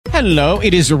Hello,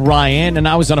 it is Ryan, and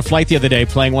I was on a flight the other day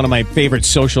playing one of my favorite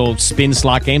social spin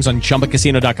slot games on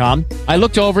ChumbaCasino.com. I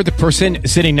looked over at the person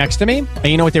sitting next to me, and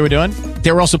you know what they were doing?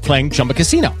 They were also playing Chumba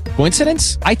Casino.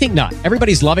 Coincidence? I think not.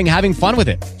 Everybody's loving having fun with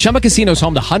it. Chumba Casino is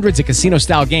home to hundreds of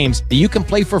casino-style games that you can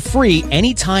play for free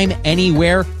anytime,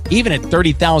 anywhere, even at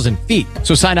 30,000 feet.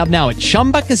 So sign up now at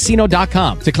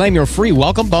ChumbaCasino.com to claim your free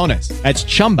welcome bonus. That's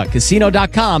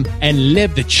ChumbaCasino.com and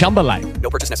live the Chumba life.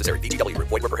 No purchase necessary. VGW.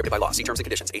 Void where prohibited by law. See terms and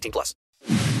conditions. 18+.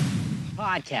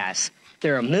 Podcasts.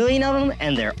 There are a million of them,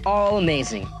 and they're all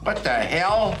amazing. What the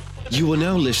hell? You are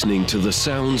now listening to the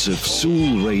sounds of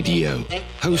Soul Radio,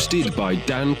 hosted by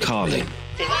Dan Carlin.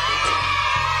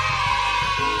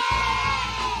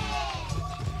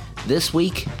 This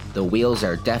week, the wheels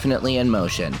are definitely in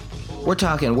motion. We're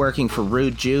talking working for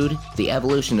Jude, the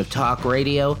evolution of talk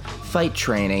radio, fight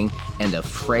training, and a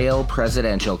frail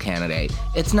presidential candidate.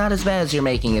 It's not as bad as you're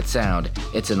making it sound.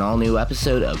 It's an all-new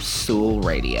episode of Soul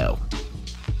Radio.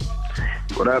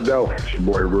 What up, though? It's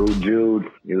your boy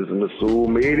Jude, using the Soul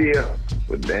Media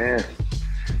with Dan.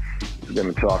 He's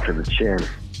going to talk to the chin.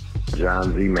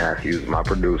 John Z. Matthews, my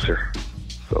producer.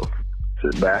 So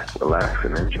sit back, relax,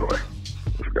 and enjoy.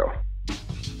 Let's go.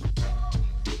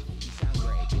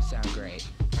 You sound great.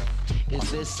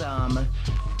 Is this, I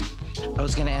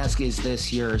was going to ask, is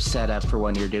this your setup for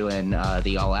when you're doing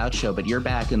the All Out show? But you're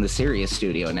back in the Sirius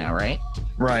studio now, right?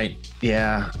 Right.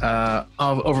 Yeah.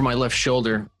 Over my left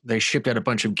shoulder, they shipped out a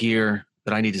bunch of gear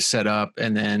that I need to set up,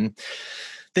 and then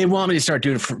they want me to start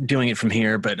doing it from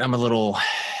here. But I'm a little.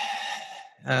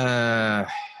 I've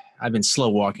been slow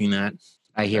walking that.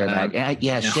 I hear that.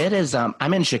 Yeah. Shit is.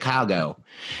 I'm in Chicago,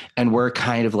 and we're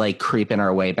kind of like creeping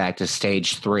our way back to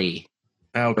stage 3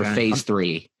 or phase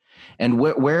 3. And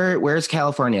where's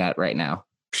California at right now?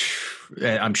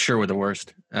 I'm sure we're the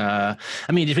worst. I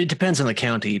mean, it depends on the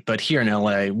county, but here in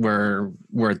LA, we're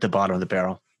at the bottom of the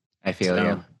barrel. I feel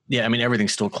you. Yeah, I mean,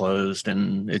 everything's still closed,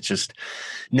 and it's just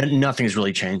nothing's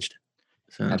really changed.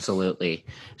 So. Absolutely.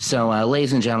 So,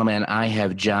 ladies and gentlemen, I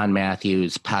have John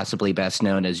Matthews, possibly best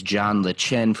known as John the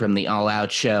Chin from the All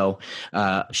Out Show,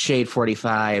 Shade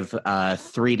 45,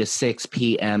 3 to 6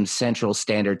 p.m. Central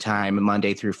Standard Time,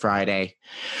 Monday through Friday.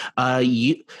 Prior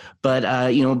to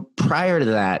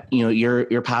that,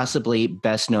 you're possibly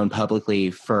best known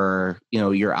publicly for,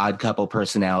 your Odd Couple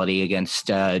personality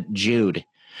against Jude.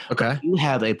 Okay. You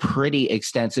have a pretty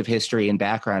extensive history and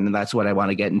background, and that's what I want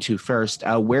to get into first.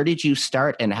 Where did you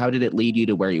start, and how did it lead you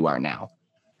to where you are now?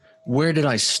 Where did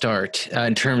I start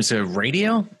in terms of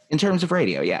radio? In terms of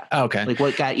radio, yeah. Okay. Like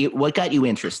what got you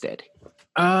interested?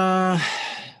 Well,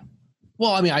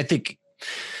 I mean, I think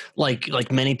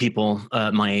like many people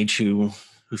my age who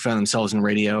found themselves in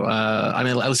radio. I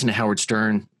listened to Howard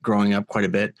Stern growing up quite a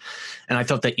bit, and I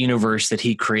thought that universe that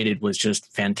he created was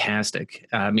just fantastic.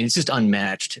 I mean, it's just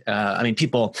unmatched.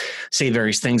 People say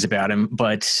various things about him,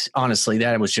 but honestly,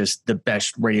 that was just the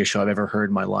best radio show I've ever heard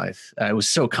in my life. It was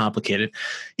so complicated.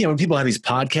 When people have these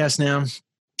podcasts now,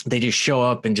 they just show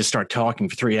up and just start talking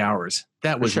for 3 hours.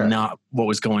 That was not what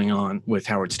was going on with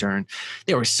Howard Stern.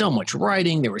 There was so much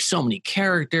writing. There were so many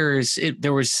characters. It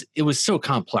was so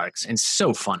complex and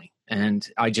so funny. And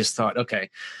I just thought,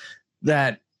 okay,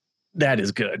 that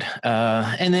is good.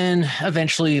 And then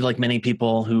eventually, like many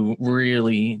people who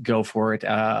really go for it,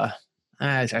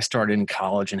 I started in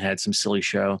college and had some silly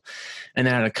show. And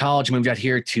then out of college, moved out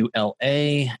here to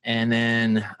LA, and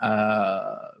then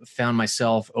found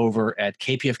myself over at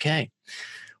KPFK,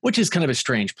 which is kind of a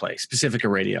strange place, Pacifica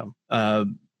Radio.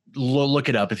 Look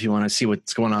it up if you want to see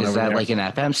what's going on over there. Is that like an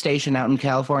FM station out in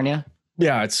California?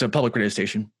 Yeah, it's a public radio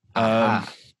station.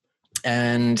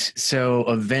 And so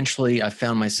eventually I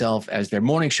found myself as their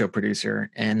morning show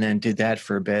producer, and then did that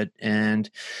for a bit, and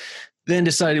then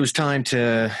decided it was time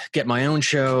to get my own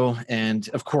show. And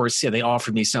of course, they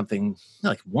offered me something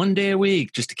like 1 day a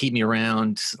week just to keep me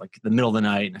around, like the middle of the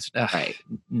night. And I said,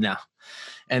 no.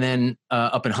 And then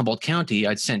up in Humboldt County,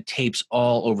 I'd sent tapes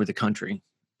all over the country.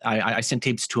 I sent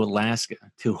tapes to Alaska,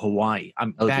 to Hawaii.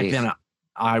 Then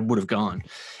I would have gone.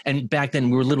 And back then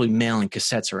we were literally mailing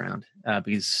cassettes around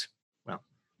because,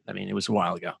 it was a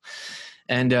while ago.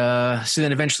 And so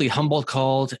then eventually Humboldt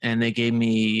called, and they gave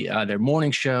me their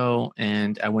morning show,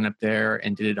 and I went up there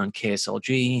and did it on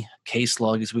KSLG,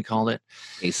 K-Slug as we called it.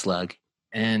 K-Slug.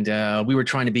 And we were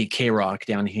trying to be K-Rock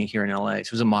down here in LA. So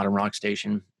it was a modern rock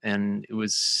station, and it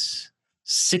was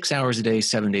 6 hours a day,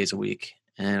 7 days a week.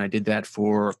 And I did that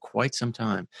for quite some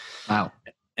time. Wow.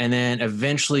 And then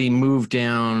eventually moved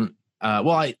down.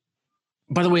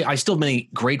 By the way, I still have many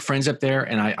great friends up there,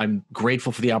 and I'm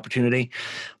grateful for the opportunity.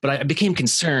 But I became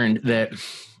concerned that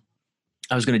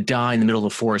I was going to die in the middle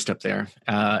of the forest up there.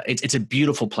 It's a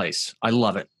beautiful place. I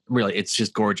love it. Really, it's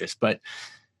just gorgeous. But,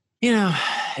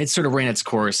 it sort of ran its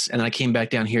course. And I came back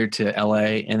down here to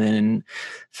LA and then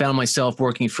found myself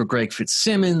working for Greg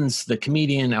Fitzsimmons, the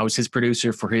comedian. I was his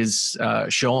producer for his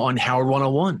show on Howard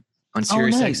 101 on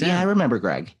Sirius XM. Yeah, I remember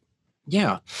Greg.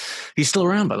 Yeah. He's still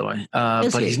around, by the way.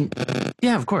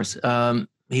 Yeah, of course.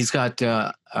 He's got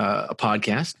a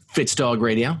podcast, Fitz Dog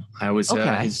Radio. I was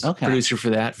his producer for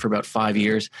that for about 5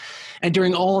 years. And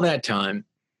during all that time,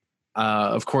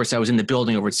 of course, I was in the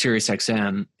building over at Sirius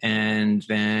XM, and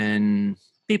then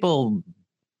people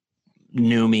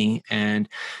knew me, and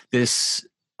this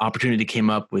opportunity came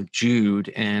up with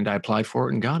Jude, and I applied for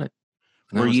it and got it.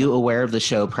 And were you aware of the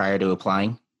show prior to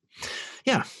applying?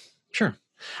 Yeah, sure.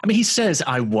 I mean, he says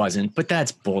I wasn't, but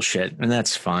that's bullshit, and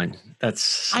that's fine.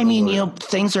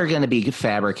 Things are going to be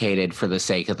fabricated for the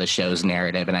sake of the show's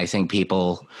narrative, and I think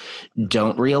people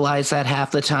don't realize that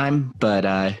half the time,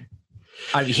 but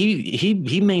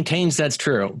he maintains that's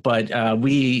true, but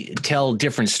we tell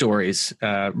different stories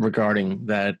regarding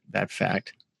that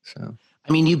fact. So,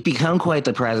 I mean, you've become quite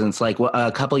the presence. Like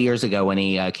a couple years ago, when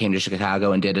he came to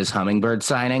Chicago and did his Hummingbird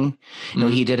signing,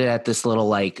 he did it at this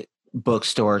little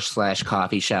bookstore /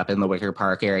 coffee shop in the Wicker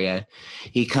Park area.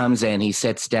 He comes in, he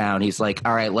sits down, he's like,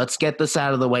 "All right, let's get this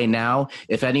out of the way now.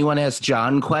 If anyone has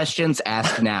John questions,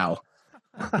 ask now."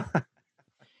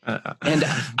 And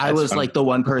I was like the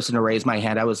one person to raise my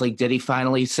hand. I was like, "Did he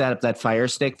finally set up that Fire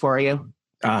Stick for you?"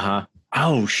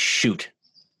 Oh shoot!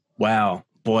 Wow,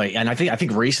 boy. And I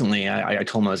think recently I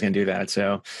told him I was going to do that.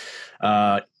 So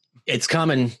it's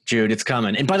coming, Jude. It's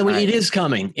coming. And by the way, It is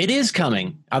coming. It is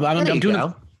coming.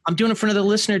 I'm doing it for another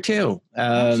listener too.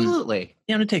 Absolutely.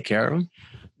 Yeah, I'm gonna take care of him.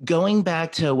 Going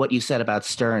back to what you said about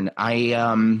Stern,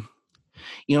 the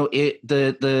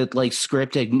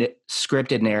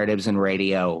scripted narratives in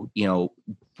radio,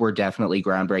 were definitely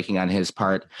groundbreaking on his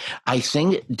part. I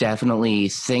think definitely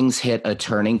things hit a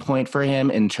turning point for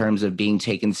him in terms of being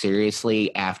taken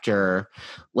seriously after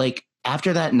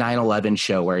that 9/11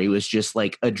 show, where he was just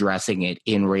addressing it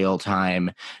in real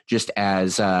time, just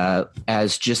as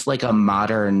just a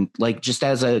modern, just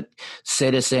as a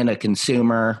citizen, a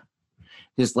consumer.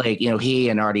 Just he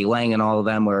and Artie Lang and all of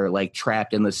them were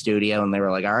trapped in the studio, and they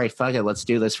were like, "All right, fuck it, let's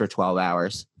do this for 12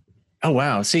 hours." Oh,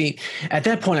 wow. See, at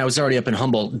that point I was already up in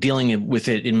Humboldt dealing with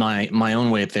it in my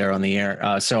own way up there on the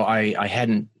air. So I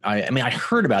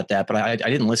heard about that, but I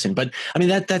didn't listen. But I mean,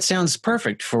 that sounds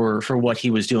perfect for what he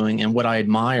was doing and what I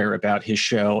admire about his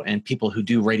show and people who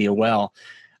do radio well.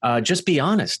 Just be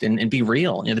honest and be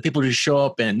real. The people who show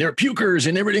up and they're pukers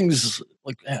and everything's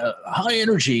high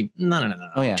energy. No.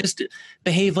 Oh, yeah. Just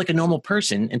behave like a normal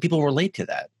person, and people relate to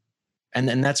that.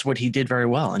 And that's what he did very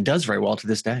well and does very well to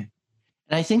this day.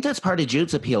 And I think that's part of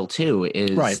Jude's appeal too,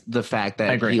 is the fact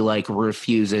that he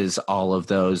refuses all of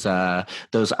those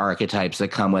archetypes that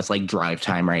come with drive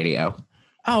time radio.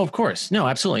 Oh, of course. No,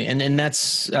 absolutely. And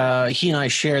that's he and I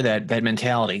share that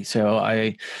mentality. So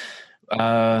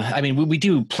we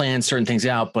do plan certain things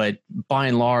out, but by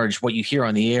and large, what you hear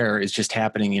on the air is just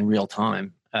happening in real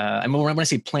time. When I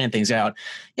say plan things out,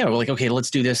 we're like, okay,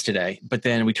 let's do this today. But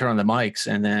then we turn on the mics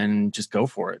and then just go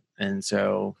for it. And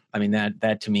so, I mean,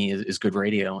 that to me is good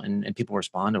radio, and people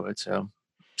respond to it. So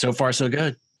far, so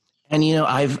good. And,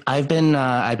 I've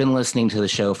been listening to the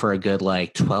show for a good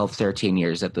 12, 13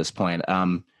 years at this point.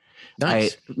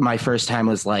 Nice. My first time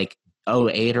was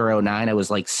 08 or 09. I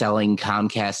was selling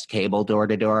Comcast cable door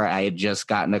to door. I had just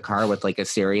gotten a car with a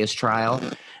Sirius trial.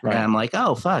 Right. And I'm like,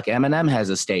 oh, fuck, Eminem has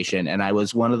a station. And I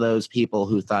was one of those people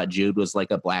who thought Jude was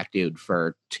a black dude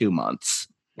for 2 months.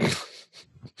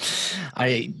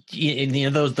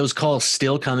 Those calls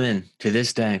still come in to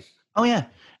this day. Oh, yeah.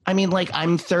 I mean,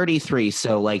 I'm 33.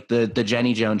 So the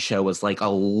Jenny Jones show was a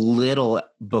little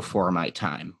before my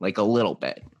time, a little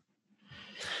bit.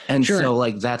 And sure. So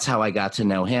that's how I got to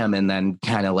know him, and then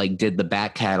kind of did the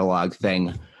back catalog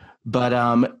thing.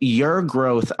 But your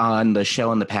growth on the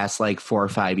show in the past 4 or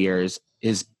 5 years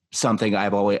is something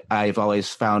I've always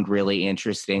found really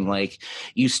interesting.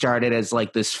 You started as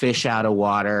this fish out of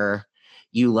water.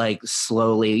 You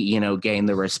slowly, gained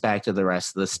the respect of the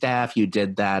rest of the staff. You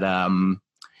did that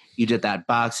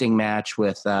boxing match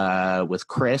with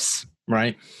Chris.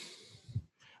 Right.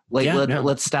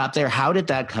 Let's stop there. How did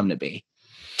that come to be?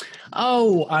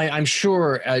 Oh, I'm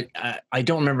sure. I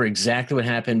don't remember exactly what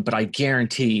happened, but I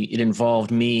guarantee it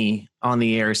involved me on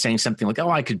the air saying something like, "Oh,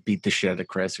 I could beat the shit out of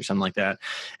Chris," or something like that.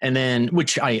 And then,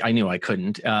 which I knew I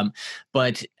couldn't.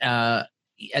 But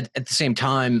at the same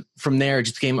time, from there, it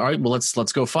just became, all right, well, let's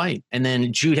go fight. And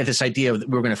then Jude had this idea that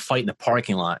we were going to fight in the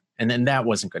parking lot, and then that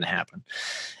wasn't going to happen.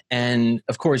 And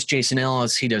of course, Jason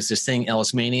Ellis, he does this thing,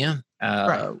 Ellis Mania.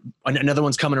 Right. Another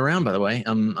one's coming around, by the way.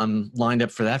 I'm lined up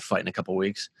for that fight in a couple of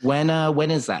weeks. When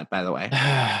is that, by the way?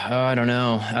 I don't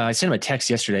know. I sent him a text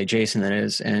yesterday, Jason, that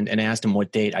is, and asked him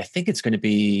what date. I think it's going to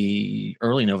be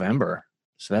early November.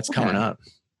 So that's coming up.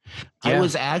 Yeah. I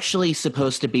was actually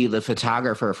supposed to be the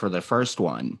photographer for the first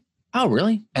one. Oh,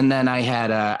 really? And then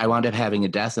I wound up having a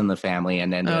death in the family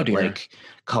and ended up like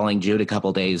calling Jude a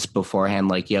couple days beforehand,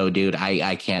 like, yo, dude,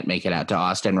 I can't make it out to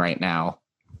Austin right now.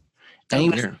 And he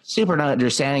was super not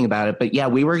understanding about it. But yeah,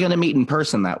 we were going to meet in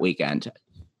person that weekend.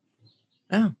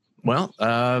 Oh, well,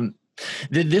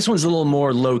 this one's a little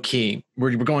more low key.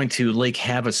 We're going to Lake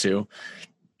Havasu,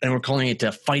 and we're calling it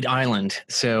Fight Island.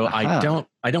 So I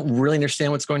don't really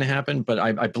understand what's going to happen, but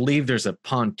I believe there's a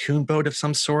pontoon boat of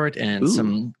some sort and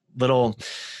some little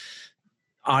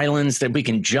islands that we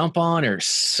can jump on or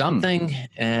something.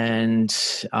 And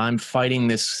I'm fighting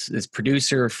this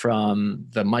producer from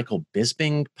the Michael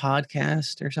Bisping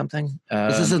podcast or something.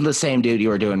 This isn't the same dude you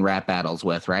were doing rap battles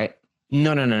with, right?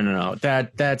 No.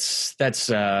 That's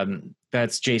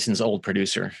Jason's old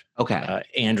producer. Okay.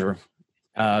 Andrew.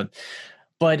 So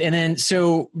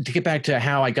to get back to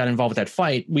how I got involved with that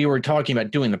fight, we were talking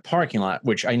about doing the parking lot,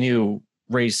 which I knew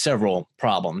raised several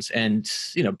problems. And,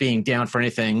 being down for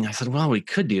anything, I said, well, we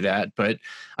could do that, but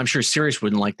I'm sure Sirius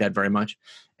wouldn't like that very much.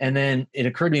 And then it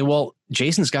occurred to me, well,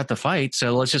 Jason's got the fight,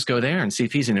 so let's just go there and see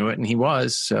if he's into it. And he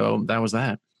was, so that was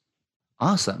that.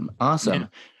 Awesome. Yeah.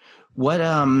 What,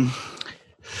 I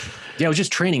was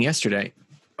just training yesterday.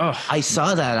 Oh, I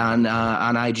saw that on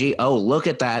IG. Oh, look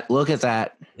at that.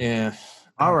 Yeah.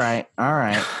 All right.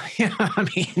 Yeah, I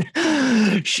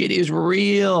mean, shit is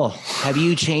real. Have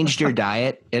you changed your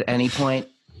diet at any point,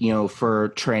 for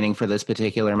training for this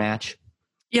particular match?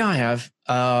 Yeah, I have.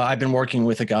 I've been working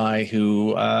with a guy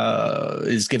who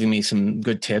is giving me some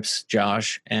good tips,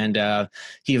 Josh, and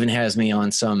he even has me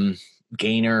on some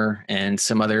gainer and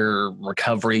some other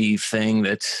recovery thing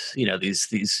that,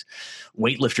 these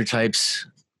weightlifter types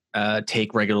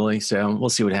take regularly. So we'll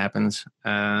see what happens.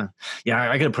 I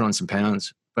got to put on some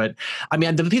pounds. But I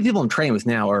mean, the people I'm training with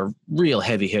now are real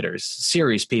heavy hitters,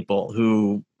 serious people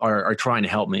who are trying to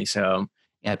help me. So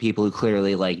yeah, people who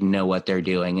clearly know what they're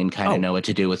doing and kind of know what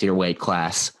to do with your weight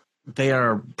class. They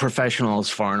are professionals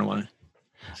far and away.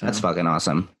 So. That's fucking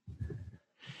awesome.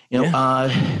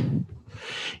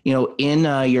 In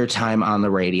your time on the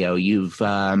radio, you've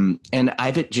and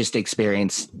I've just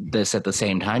experienced this at the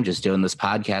same time, just doing this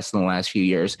podcast in the last few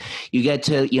years. You get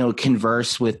to,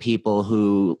 converse with people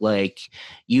who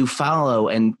you follow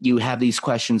and you have these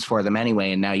questions for them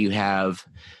anyway. And now you have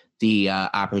the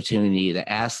opportunity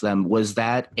to ask them. Was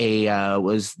that a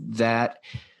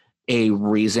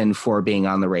reason for being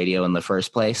on the radio in the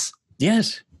first place?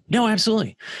 Yes. No,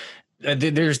 absolutely.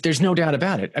 There's no doubt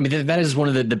about it. I mean, that is one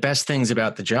of the best things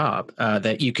about the job,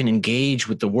 that you can engage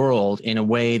with the world in a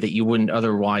way that you wouldn't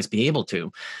otherwise be able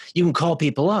to. You can call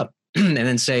people up and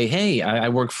then say, hey, I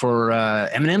work for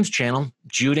Eminem's channel,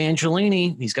 Jude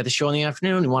Angelini. He's got the show in the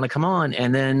afternoon. You want to come on?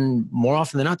 And then more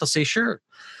often than not, they'll say, sure.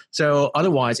 So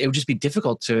otherwise, it would just be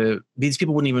difficult these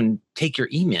people wouldn't even take your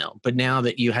email. But now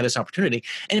that you had this opportunity,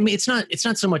 and I mean, it's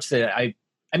not so much that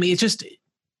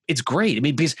it's great. I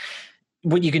mean, because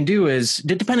what you can do is,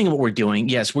 depending on what we're doing,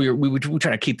 yes, we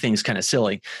try to keep things kind of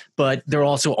silly, but there are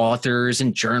also authors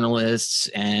and journalists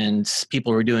and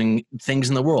people who are doing things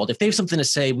in the world. If they have something to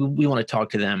say, we want to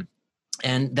talk to them.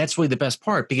 And that's really the best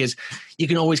part, because you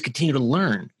can always continue to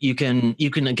learn. You can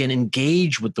again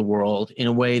engage with the world in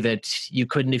a way that you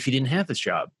couldn't if you didn't have this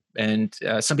job. And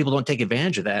some people don't take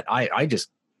advantage of that. I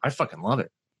fucking love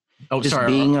it.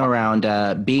 Being around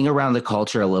the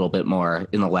culture a little bit more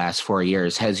in the last 4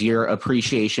 years, has your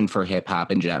appreciation for hip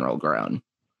hop in general grown?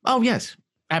 Oh, yes,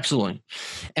 absolutely.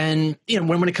 And,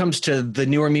 when it comes to the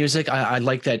newer music, I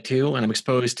like that too. And I'm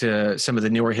exposed to some of the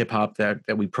newer hip hop that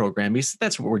we program, because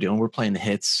that's what we're doing. We're playing the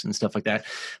hits and stuff like that.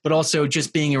 But also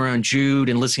just being around Jude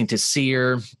and listening to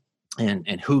Seer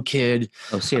and Who Kid.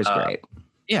 Oh, Seer's great.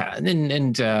 Yeah,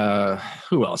 and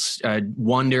who else?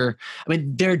 Wonder. I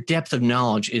mean, their depth of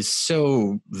knowledge is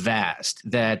so vast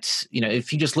that,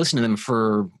 if you just listen to them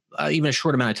for even a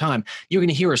short amount of time, you're going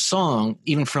to hear a song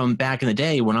even from back in the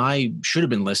day when I should have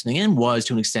been listening and was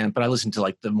to an extent, but I listened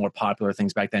to the more popular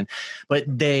things back then. But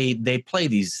they play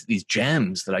these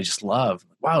gems that I just love.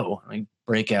 Wow. I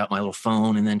break out my little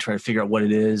phone and then try to figure out what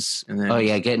it is. And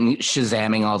then getting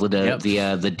Shazamming all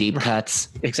the deep cuts.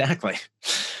 Exactly.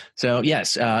 So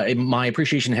yes, my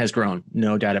appreciation has grown,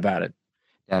 no doubt about it.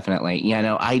 Definitely.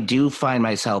 Yeah, I do find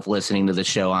myself listening to the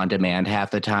show on demand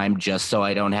half the time, just so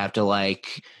I don't have to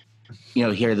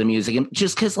hear the music, and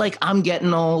just because like I'm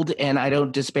getting old, and I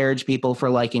don't disparage people for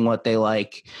liking what they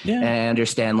like. Yeah. And I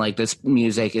understand like this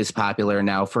music is popular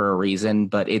now for a reason,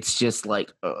 but it's just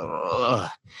like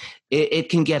it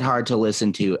can get hard to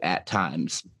listen to at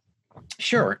times.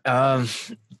 Sure. I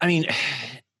mean,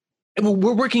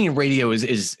 we're working in radio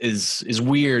is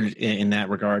weird in that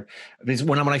regard. Because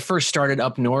when I first started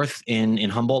up north in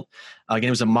Humboldt, again,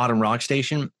 it was a modern rock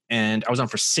station, and I was on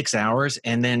for 6 hours,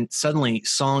 and then suddenly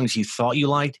songs you thought you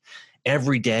liked,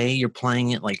 every day you're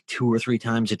playing it like 2 or 3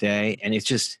 times a day, and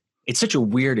it's such a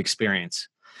weird experience.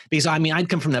 Because I mean, I'd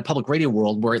come from that public radio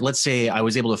world where, let's say I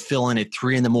was able to fill in at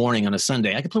 3 a.m. on a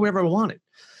Sunday, I could play whatever I wanted.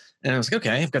 And I was like,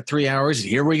 okay, I've got 3 hours.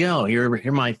 Here we go. Here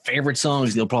are my favorite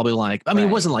songs you'll probably like. I mean,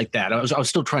 It wasn't like that. I was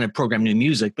still trying to program new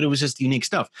music, but it was just unique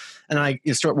stuff. And I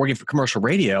start working for commercial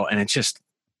radio, and it's just,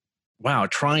 wow,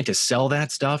 trying to sell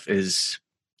that stuff is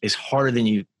harder than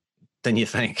you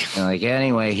think. Like,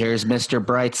 anyway, here's Mr.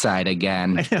 Brightside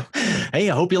again. I know.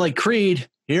 Hey, I hope you like Creed.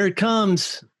 Here it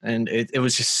comes. And it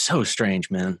was just so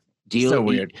strange, man. So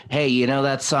weird. Hey, you know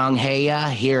that song, Hey Ya?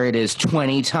 Here it is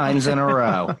 20 times in a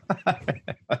row.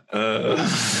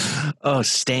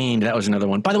 Stained. That was another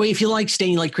one. By the way, if you like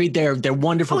Stained, you like Creed, they're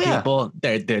wonderful people.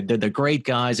 They're great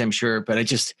guys, I'm sure. But it's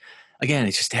just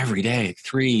every day,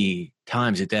 3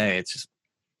 times a day. It's just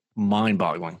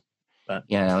mind-boggling. But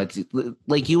it's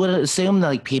like you would assume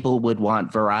like people would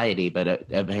want variety, but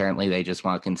apparently they just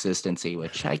want consistency,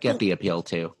 which I get the appeal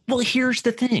to. Well, here's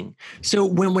the thing. So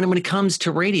when it comes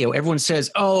to radio, everyone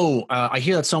says, I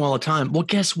hear that song all the time. Well,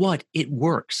 guess what? It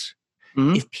works.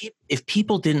 Mm-hmm. If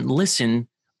people didn't listen,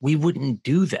 we wouldn't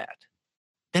do that.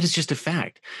 That is just a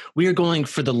fact. We are going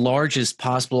for the largest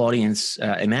possible audience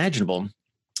imaginable.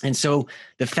 And so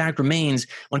the fact remains,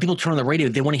 when people turn on the radio,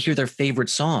 they want to hear their favorite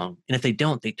song. And if they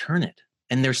don't, they turn it.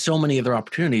 And there's so many other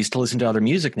opportunities to listen to other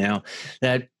music now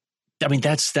that, I mean,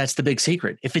 that's the big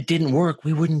secret. If it didn't work,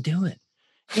 we wouldn't do it.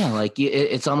 Yeah, like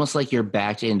it's almost like you're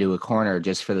backed into a corner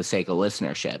just for the sake of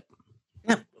listenership.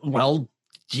 Yeah, well,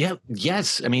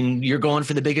 yes. I mean, you're going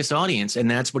for the biggest audience, and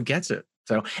that's what gets it.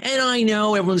 So, and I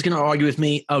know everyone's going to argue with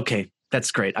me. Okay,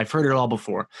 that's great. I've heard it all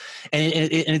before. And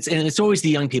it's always the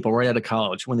young people right out of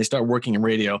college when they start working in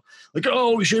radio. Like,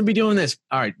 we shouldn't be doing this.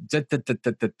 All right.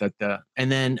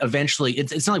 And then eventually,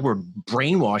 it's not like we're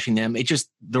brainwashing them. It's just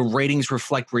the ratings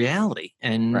reflect reality.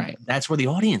 And that's where the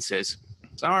audience is.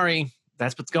 Sorry.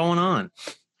 That's what's going on.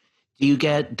 Do you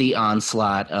get the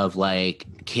onslaught of like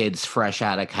kids fresh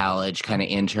out of college kind of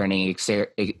interning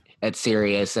at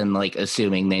Sirius and like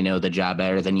assuming they know the job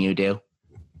better than you do?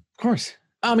 Of course.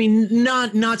 I mean,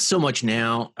 not so much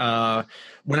now.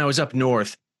 When I was up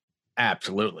north,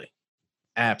 absolutely.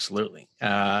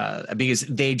 Because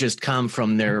they just come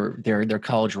from their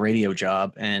college radio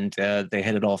job, and they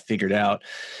had it all figured out,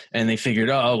 and they figured,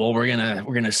 we're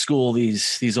gonna school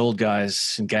these old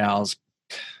guys and gals.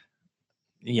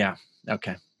 Yeah,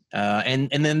 okay. And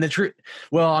then the truth.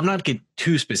 Well, I'm not getting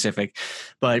too specific,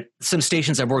 but some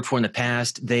stations I've worked for in the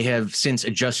past, they have since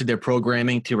adjusted their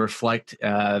programming to reflect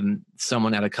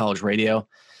someone out of college radio,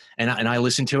 and I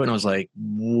listened to it and I was like,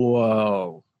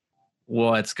 whoa,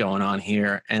 what's going on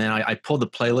here? And then I pulled the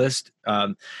playlist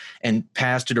and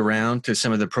passed it around to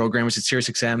some of the programmers at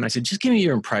SiriusXM, and I said, just give me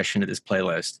your impression of this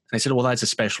playlist. And I said, well, that's a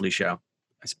specialty show.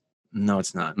 I said, no,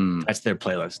 it's not. That's their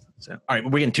playlist. So, all right,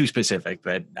 we're getting too specific,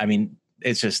 but I mean,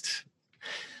 it's just,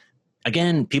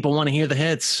 again, people want to hear the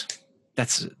hits.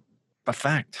 That's a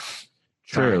fact.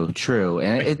 True.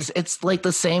 And it's like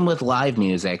the same with live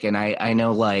music. And I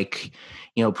know like,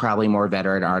 probably more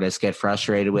veteran artists get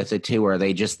frustrated with it too, where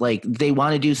they just like, they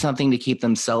want to do something to keep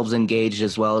themselves engaged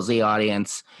as well as the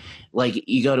audience. Like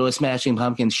you go to a Smashing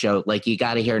Pumpkins show, like you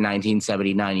got to hear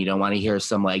 1979. You don't want to hear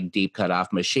some like deep cut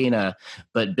off Machina,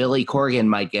 but Billy Corgan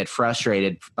might get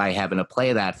frustrated by having to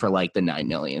play that for like the 9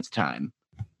 millionth time.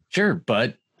 Sure.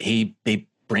 But he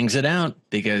brings it out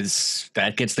because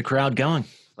that gets the crowd going.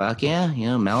 Fuck yeah.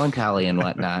 Melancholy and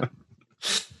whatnot.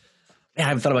 Yeah, I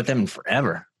haven't thought about them in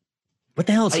forever. What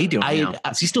the hell is he doing now?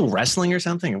 Is he still wrestling or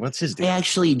something? Or what's his deal? I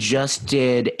actually just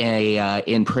did a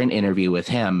in-print interview with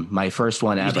him, my first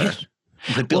one ever.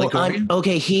 With Billy Corgan?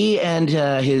 Okay, he and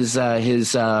his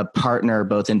partner,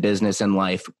 both in business and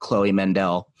life, Chloe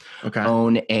Mendel,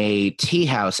 own a tea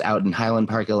house out in Highland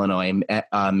Park, Illinois,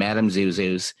 Madame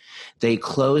Zuzu's. They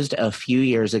closed a few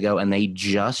years ago, and they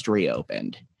just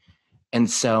reopened. And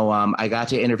so I got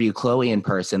to interview Chloe in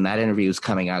person. That interview is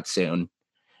coming out soon.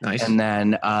 Nice. And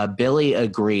then Billy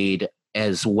agreed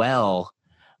as well,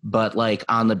 but like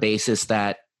on the basis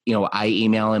that, I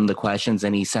email him the questions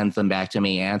and he sends them back to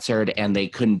me answered, and they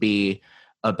couldn't be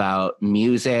about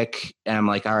music. And I'm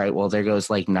like, all right, well, there goes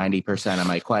like 90% of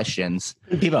my questions.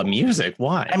 Be about music?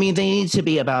 Why? I mean, they need to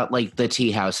be about like the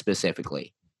tea house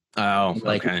specifically. Oh,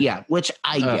 Like, okay. yeah, which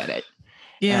I get it.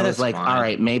 Yeah, and I that's was like, fine. all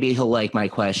right, maybe he'll like my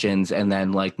questions. And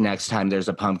then like next time there's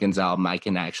a Pumpkins album, I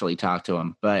can actually talk to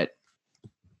him. But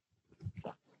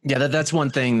yeah, that's one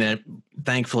thing that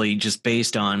thankfully, just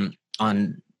based on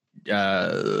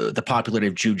the popularity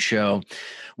of Jude's show,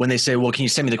 when they say, well, can you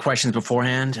send me the questions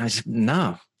beforehand? I said,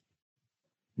 no,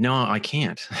 I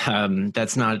can't.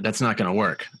 That's not going to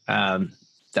work.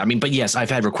 I mean, but yes, I've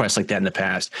had requests like that in the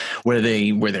past where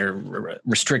there are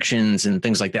restrictions and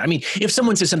things like that. I mean, if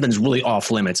someone says something's really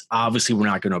off limits, obviously we're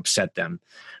not going to upset them.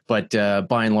 But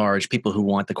by and large, people who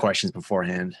want the questions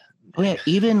beforehand. oh, yeah,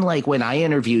 even like when I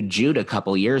interviewed Jude a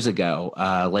couple years ago,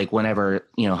 like whenever,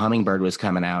 Hummingbird was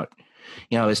coming out,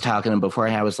 I was talking to him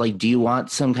beforehand. I was like, do you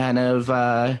want some kind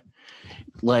of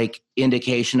like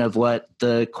indication of what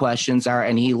the questions are?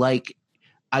 And he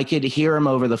I could hear him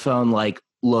over the phone, like,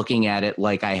 looking at it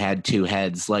like I had two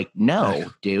heads. Like,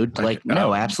 no, dude. Like,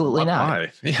 no, absolutely not.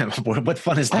 Why? Yeah, what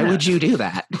fun is that? Why would you do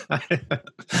that?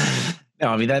 No,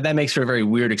 I mean, that makes for a very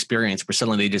weird experience where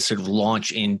suddenly they just sort of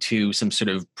launch into some sort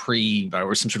of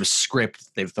or some sort of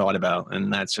script they've thought about.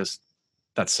 And that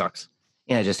sucks.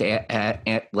 Yeah, just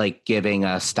like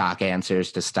giving stock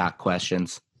answers to stock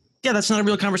questions. Yeah, that's not a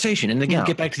real conversation. And again,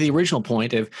 get back to the original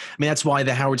point that's why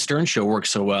the Howard Stern show works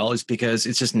so well, is because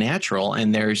it's just natural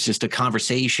and there's just a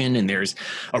conversation and there's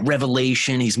a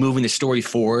revelation. He's moving the story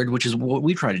forward, which is what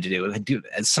we try to do.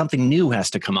 Something new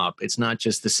has to come up. It's not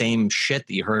just the same shit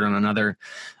that you heard on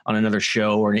another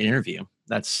show or an interview.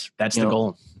 That's the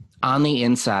goal. On the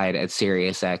inside at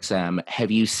SiriusXM, have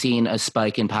you seen a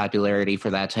spike in popularity for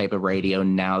that type of radio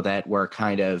now that we're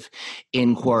kind of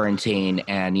in quarantine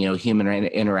and, human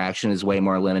interaction is way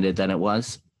more limited than it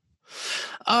was?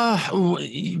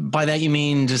 By that you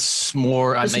mean just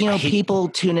more? People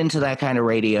tune into that kind of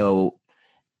radio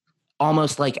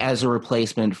almost like as a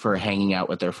replacement for hanging out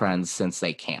with their friends since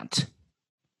they can't.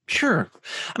 Sure.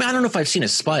 I mean, I don't know if I've seen a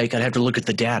spike. I'd have to look at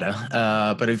the data.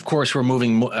 But of course, we're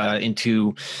moving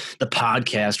into the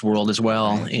podcast world as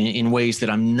well in ways that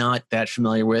I'm not that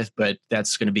familiar with, but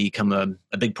that's going to become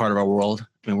a big part of our world.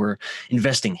 I mean, we're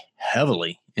investing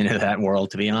heavily into that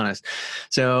world, to be honest.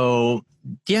 So,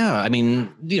 yeah, I mean,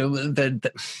 again,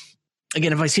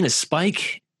 have I seen a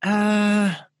spike?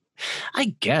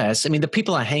 I guess. I mean, the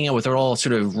people I hang out with are all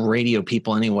sort of radio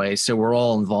people anyway, so we're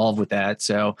all involved with that.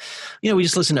 So, we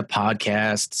just listen to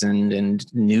podcasts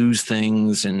and news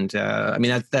things, and I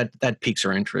mean that piques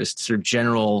our interest. Sort of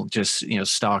general, just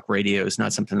stock radio is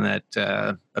not something that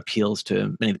appeals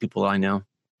to many of the people I know.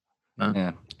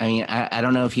 Yeah, I mean, I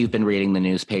don't know if you've been reading the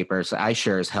newspapers. I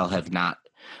sure as hell have not.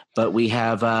 But we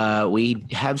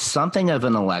have something of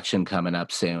an election coming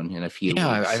up soon in a few weeks.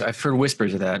 Yeah, I've heard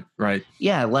whispers of that, right?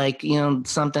 Yeah, like,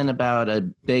 something about a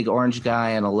big orange guy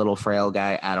and a little frail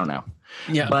guy. I don't know.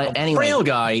 Yeah, but anyway, frail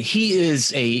guy. He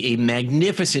is a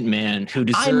magnificent man who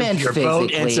deserves your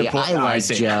vote and support. I like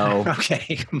Joe.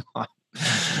 Okay, come on.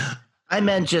 I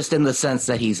meant just in the sense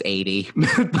that he's 80.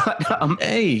 But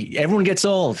hey, everyone gets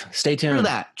old. Stay tuned.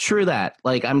 True that.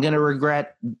 Like, I'm going to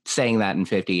regret saying that in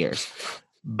 50 years.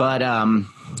 But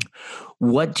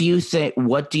what do you think?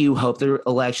 What do you hope the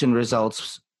election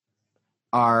results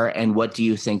are, and what do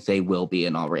you think they will be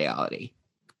in all reality?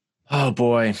 Oh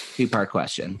boy, two-part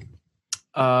question.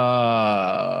 Well,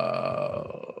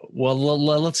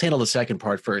 let's handle the second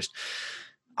part first.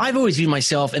 I've always viewed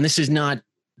myself, and this is not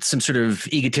some sort of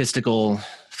egotistical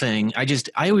thing.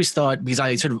 I always thought, because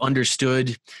I sort of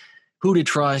understood who to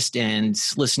trust and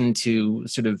listen to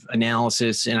sort of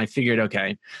analysis. And I figured,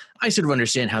 okay, I sort of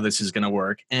understand how this is going to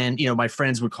work. And, my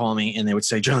friends would call me and they would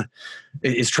say, John,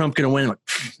 is Trump going to win? I'm like,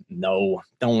 no,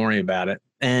 don't worry about it.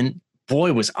 And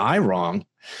boy, was I wrong.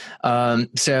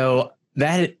 So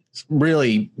that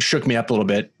really shook me up a little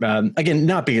bit. Again,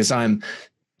 not because I'm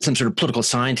some sort of political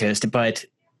scientist, but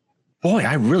boy,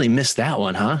 I really missed that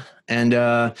one, huh?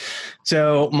 And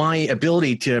so my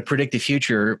ability to predict the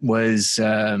future was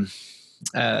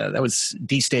that was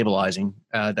destabilizing,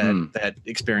 that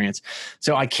experience.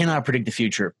 So I cannot predict the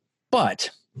future. But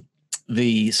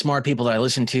the smart people that I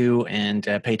listen to and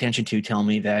pay attention to tell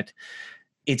me that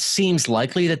it seems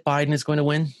likely that Biden is going to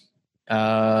win.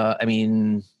 I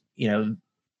mean,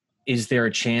 is there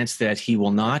a chance that he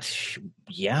will not?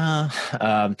 Yeah.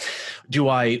 Do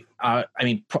I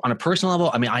mean, on a personal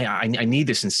level, I mean, I need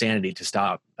this insanity to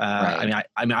stop. Right.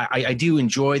 I do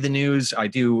enjoy the news. I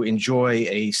do enjoy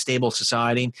a stable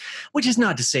society, which is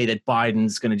not to say that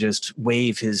Biden's going to just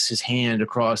wave his hand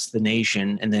across the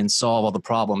nation and then solve all the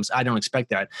problems. I don't expect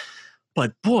that.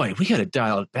 But boy, we got to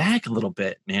dial it back a little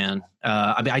bit, man.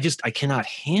 I mean, I cannot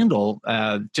handle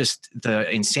just the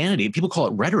insanity. People call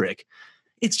it rhetoric.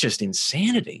 It's just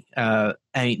insanity. I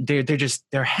mean,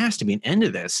 there has to be an end to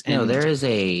this. No, there is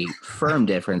a firm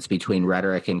difference between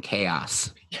rhetoric and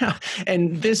chaos. Yeah,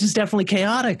 and this is definitely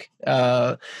chaotic.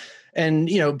 And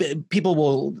people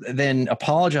will then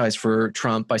apologize for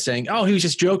Trump by saying, "Oh, he was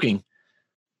just joking."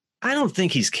 I don't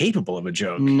think he's capable of a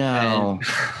joke. No.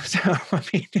 So I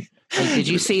mean. Did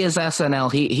you see his SNL?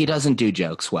 He doesn't do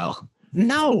jokes well.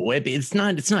 No, it's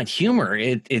not humor.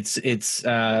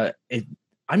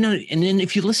 I'm not. And then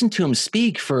if you listen to him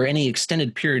speak for any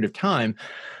extended period of time,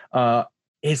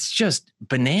 it's just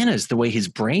bananas the way his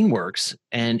brain works,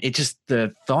 and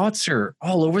the thoughts are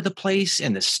all over the place,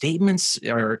 and the statements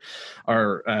are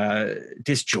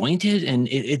disjointed, and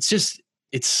it's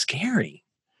scary.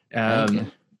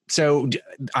 So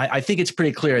I think it's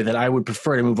pretty clear that I would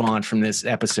prefer to move on from this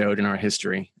episode in our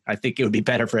history. I think it would be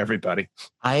better for everybody.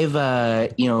 I've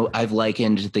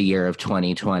likened the year of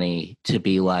 2020 to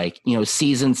be like,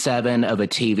 season 7 of a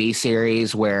TV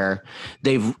series where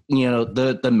they've,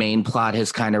 the main plot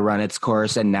has kind of run its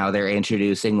course, and now they're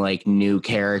introducing like new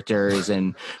characters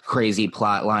and crazy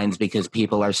plot lines because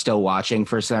people are still watching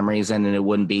for some reason, and it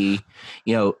wouldn't be,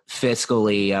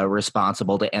 fiscally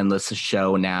responsible to end this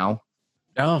show now.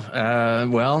 Oh,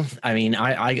 well, I mean,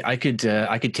 I could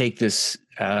take this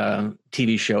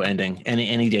TV show ending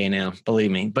any day now,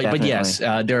 believe me. But yes,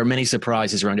 there are many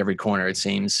surprises around every corner, it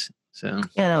seems. So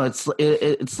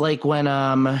it's like when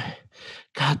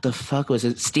God, the fuck was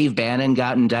it? Steve Bannon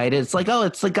got indicted. It's like, oh,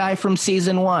 it's the guy from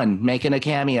season 1 making a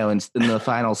cameo in the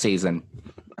final season.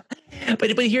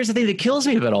 But here's the thing that kills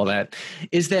me about all that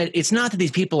is that it's not that these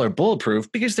people are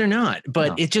bulletproof, because they're not.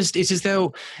 But no. It's as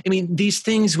though, I mean, these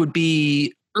things would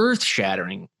be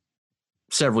earth-shattering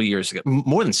several years ago,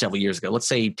 more than several years ago, let's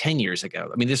say 10 years ago.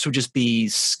 I mean, this would just be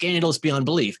scandalous beyond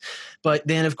belief. But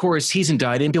then, of course, he's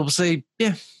indicted, and people say,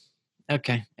 yeah,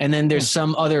 okay. And then there's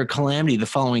some other calamity the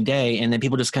following day, and then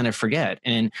people just kind of forget.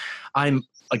 And I'm,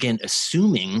 again,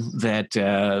 assuming that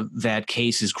that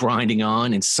case is grinding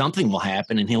on, and something will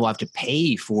happen, and he'll have to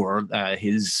pay for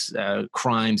his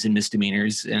crimes and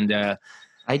misdemeanors. And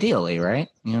ideally, right?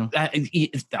 Yeah.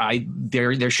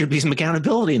 There should be some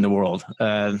accountability in the world.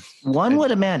 One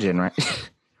would imagine, right?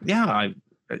 Yeah,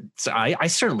 I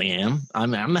certainly am.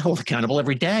 I'm held accountable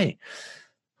every day.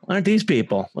 Why aren't these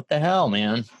people? What the hell,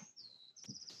 man?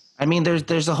 I mean,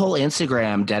 there's a whole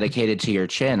Instagram dedicated to your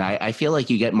chin. I feel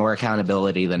like you get more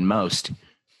accountability than most.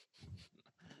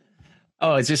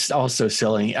 Oh, it's just all so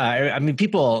silly. I mean,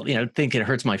 people, think it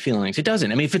hurts my feelings. It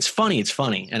doesn't. I mean, if it's funny, it's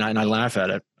funny, and I laugh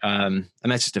at it. And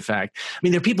that's just a fact. I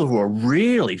mean, there are people who are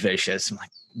really vicious. I'm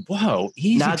like, whoa,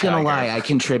 easy. Not gonna lie, I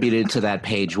contributed to that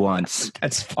page once.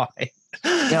 That's fine.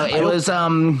 It was.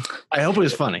 I hope it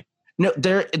was funny. No,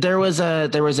 there was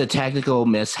a technical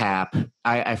mishap.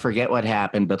 I forget what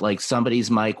happened, but like somebody's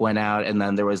mic went out, and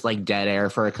then there was like dead air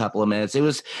for a couple of minutes. It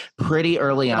was pretty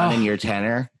early on in your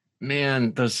tenor.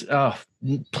 Man,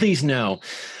 please no.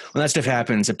 When that stuff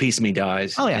happens, a piece of me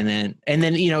dies. Oh yeah. And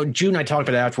then Jude and I talked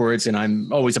about it afterwards, and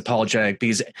I'm always apologetic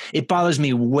because it bothers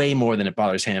me way more than it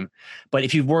bothers him. But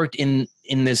if you've worked in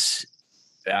this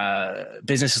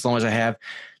business as long as I have,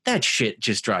 that shit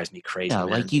just drives me crazy. Yeah,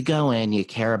 like you go in, you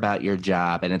care about your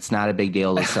job, and it's not a big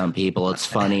deal to some people. It's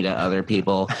funny to other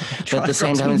people. But at the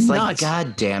same time, it's like,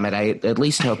 God damn it, I at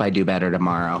least hope I do better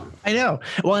tomorrow. I know.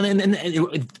 Well, and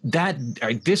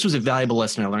this was a valuable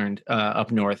lesson I learned up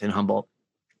north in Humboldt.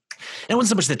 And it wasn't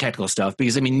so much the technical stuff,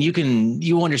 because, I mean,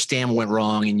 you understand what went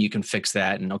wrong, and you can fix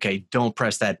that. And, okay, don't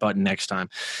press that button next time.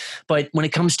 But when it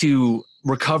comes to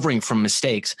recovering from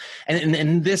mistakes,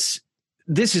 and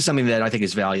this is something that I think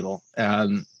is valuable.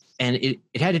 And it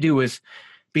had to do with,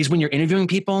 because when you're interviewing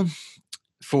people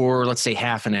for, let's say,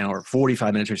 half an hour,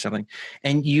 45 minutes or something,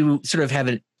 and you sort of have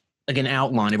an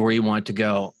outline of where you want to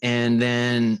go, and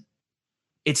then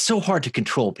it's so hard to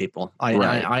control people.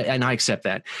 I accept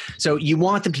that. So you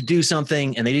want them to do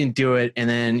something, and they didn't do it, and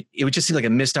then it would just seem like a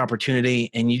missed opportunity,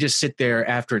 and you just sit there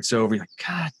after it's over, you're like,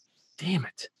 God damn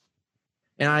it.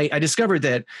 And I discovered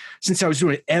that since I was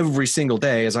doing it every single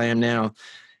day, as I am now,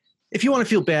 if you want to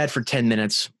feel bad for 10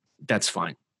 minutes, that's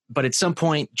fine. But at some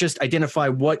point, just identify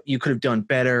what you could have done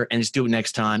better and just do it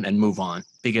next time and move on.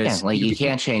 Because you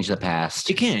can't change the past.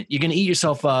 You can't. You're going to eat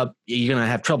yourself up. You're going to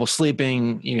have trouble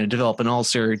sleeping. You're going to develop an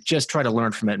ulcer. Just try to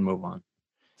learn from it and move on.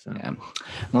 So. Yeah.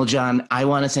 Well, John, I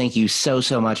want to thank you so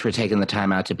much for taking the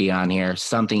time out to be on here.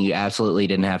 Something you absolutely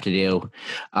didn't have to do.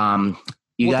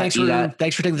 Thanks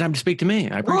for taking the time to speak to me.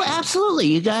 I appreciate it. Absolutely.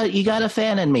 You got a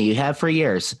fan in me. You have for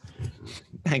years.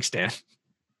 Thanks, Dan.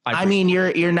 I mean,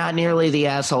 you're not nearly the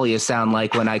asshole you sound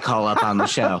like when I call up on the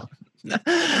show.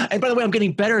 And by the way, I'm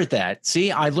getting better at that.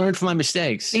 See, I learned from my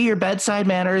mistakes. See, your bedside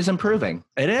manner is improving.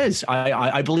 It is.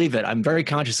 I believe it. I'm very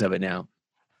conscious of it now.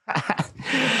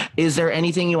 Is there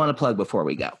anything you want to plug before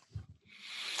we go?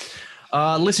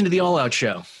 Listen to the All Out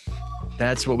Show.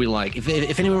 That's what we like.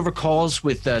 If anyone ever calls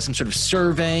with some sort of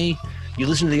survey, you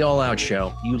listen to the All Out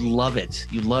Show. You love it.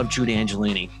 You love Jude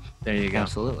Angelini. There you go.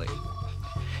 Absolutely.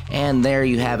 And there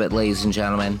you have it, ladies and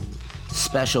gentlemen.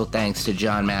 Special thanks to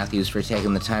John Matthews for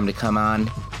taking the time to come on.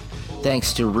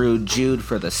 Thanks to Rude Jude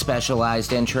for the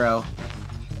specialized intro.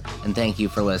 And thank you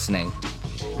for listening.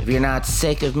 If you're not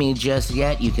sick of me just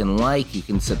yet, you can like, you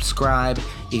can subscribe,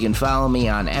 you can follow me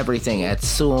on everything at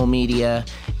Sewell Media,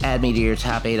 add me to your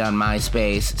top 8 on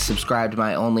MySpace, subscribe to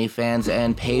my OnlyFans,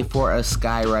 and pay for a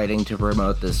skywriting to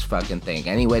promote this fucking thing.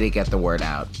 Any way to get the word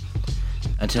out.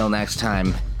 Until next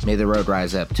time, may the road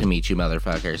rise up to meet you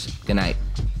motherfuckers. Good night.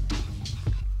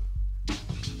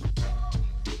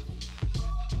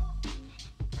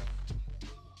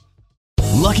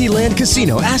 Lucky Land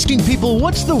Casino, asking people,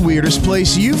 what's the weirdest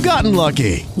place you've gotten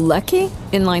lucky? Lucky?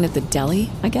 In line at the deli,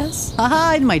 I guess?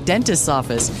 Aha, in my dentist's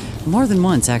office. More than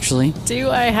once, actually.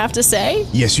 Do I have to say?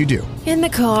 Yes, you do. In the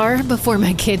car before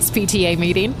my kids' PTA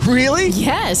meeting. Really?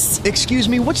 Yes. Excuse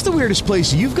me, what's the weirdest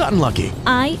place you've gotten lucky?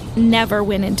 I never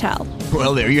win and tell.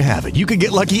 Well, there you have it. You can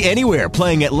get lucky anywhere,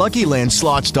 playing at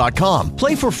LuckyLandSlots.com.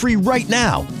 Play for free right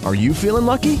now. Are you feeling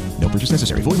lucky? No purchase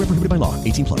necessary. Void where prohibited by law.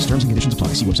 18+. Terms and conditions apply.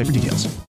 See website for details.